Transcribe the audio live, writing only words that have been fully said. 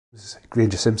This is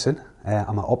Grainger Simpson.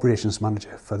 I'm an operations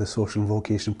manager for the social and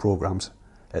vocational programs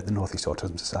at the North East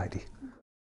Autism Society.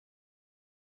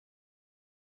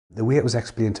 The way it was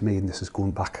explained to me, and this is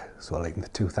going back sort of like in the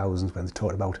 2000s when they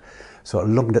talked about sort of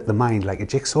looking at the mind like a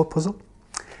jigsaw puzzle,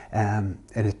 and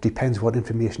it depends what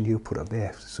information you put up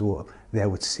there. So they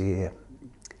would say,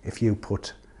 if you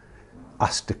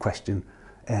asked the question,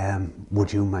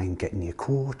 would you mind getting your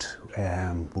coat?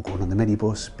 We're going on the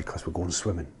minibus because we're going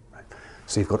swimming. Right?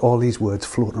 So you've got all these words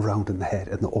floating around in the head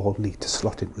and they all need to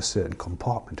slot into a certain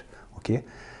compartment. Okay?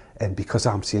 And because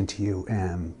I'm saying to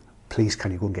you, please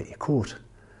can you go and get your coat?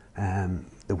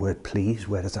 The word please,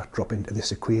 where does that drop into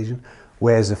this equation?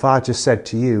 Whereas if I just said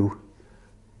to you,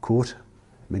 coat,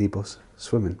 minibus,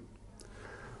 swimming,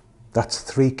 that's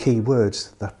three key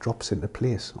words that drops into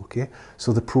place, okay?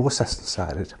 So the processing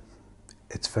side of it,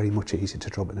 it's very much easier to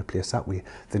drop into place that way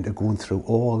than to going through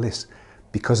all this.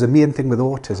 Because the main thing with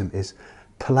autism is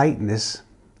politeness,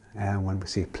 when we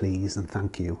say please and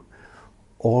thank you,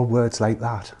 all words like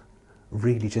that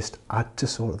really just add to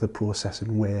sort of the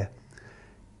processing where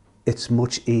it's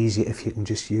much easier if you can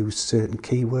just use certain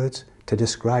keywords to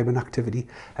describe an activity,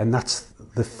 and that's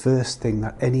the first thing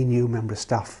that any new member of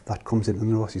staff that comes into the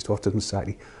North East Autism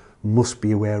Society must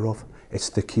be aware of. It's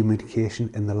the communication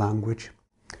in the language.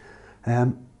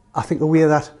 I think the way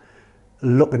that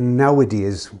looking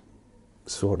nowadays,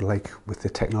 sort of like with the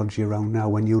technology around now,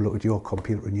 when you look at your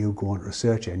computer and you go onto a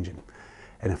search engine,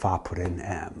 and if I put in,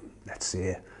 let's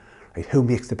say, right, who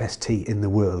makes the best tea in the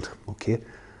world, okay?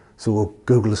 So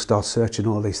Google will start searching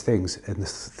all these things, and the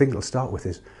thing it'll start with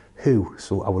is who.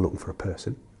 So are we looking for a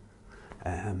person?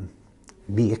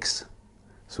 Makes.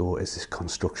 So is this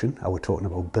construction? Are we talking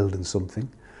about building something?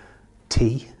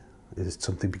 Tea. Is it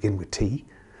something begin with T?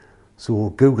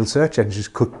 So Google search engines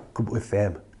could come up with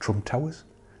Trump Towers.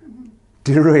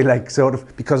 Do you really like sort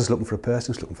of, because it's looking for a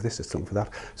person, it's looking for this, it's looking for that.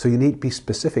 So you need to be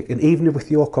specific. And even with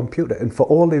your computer, and for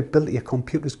all the ability your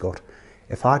computer's got,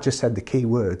 if I just said the key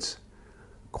words,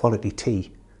 quality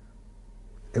tea,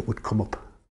 it would come up.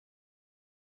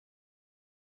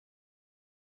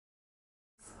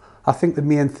 I think the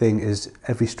main thing is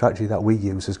every strategy that we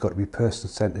use has got to be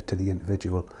person-centred to the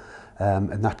individual,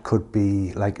 and that could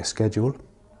be like a schedule.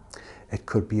 It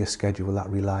could be a schedule that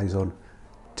relies on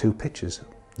 2 pictures.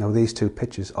 Now these 2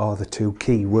 pictures are the 2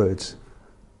 key words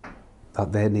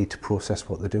that they need to process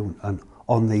what they're doing, and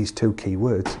on these 2 key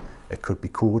words it could be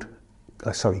coat,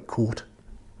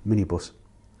 minibus.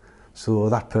 So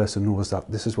that person knows that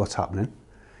this is what's happening.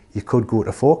 You could go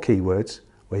to 4 keywords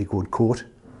where you go in coat,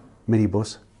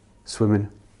 minibus, swimming,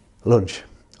 lunch,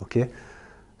 okay?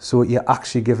 So you're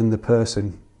actually giving the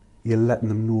person, you're letting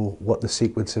them know what the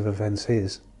sequence of events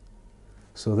is.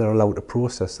 So they're allowed to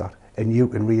process that, and you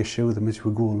can reassure them as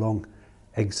we go along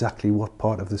exactly what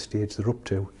part of the stage they're up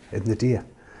to in the day.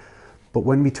 But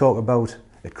when we talk about,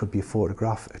 it could be a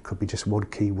photograph, it could be just 1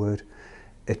 keyword,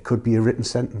 it could be a written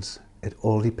sentence. It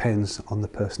all depends on the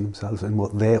person themselves and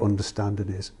what their understanding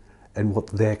is and what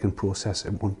they can process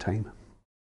at one time.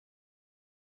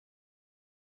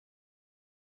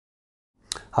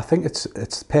 I think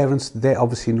it's parents, they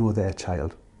obviously know their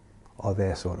child, or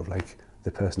they're sort of like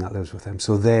the person that lives with them,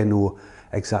 so they know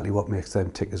exactly what makes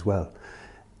them tick as well.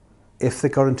 If they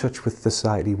got in touch with the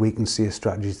society, we can see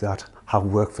strategies that have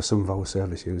worked for some of our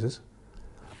service users,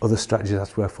 other strategies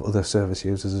that work for other service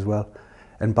users as well,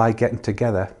 and by getting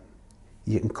together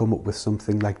you can come up with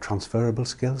something like transferable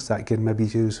skills that you can maybe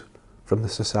use from the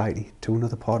society to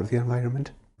another part of the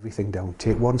environment. Everything down,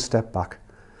 take 1 step back,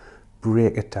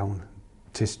 break it down,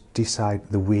 just decide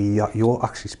the way you're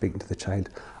actually speaking to the child.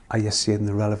 Are you saying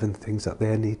the relevant things that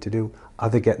they need to do? Are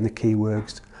they getting the key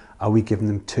words? Are we giving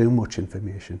them too much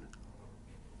information?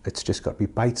 It's just got to be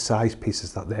bite-sized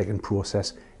pieces that they can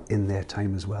process in their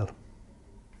time as well.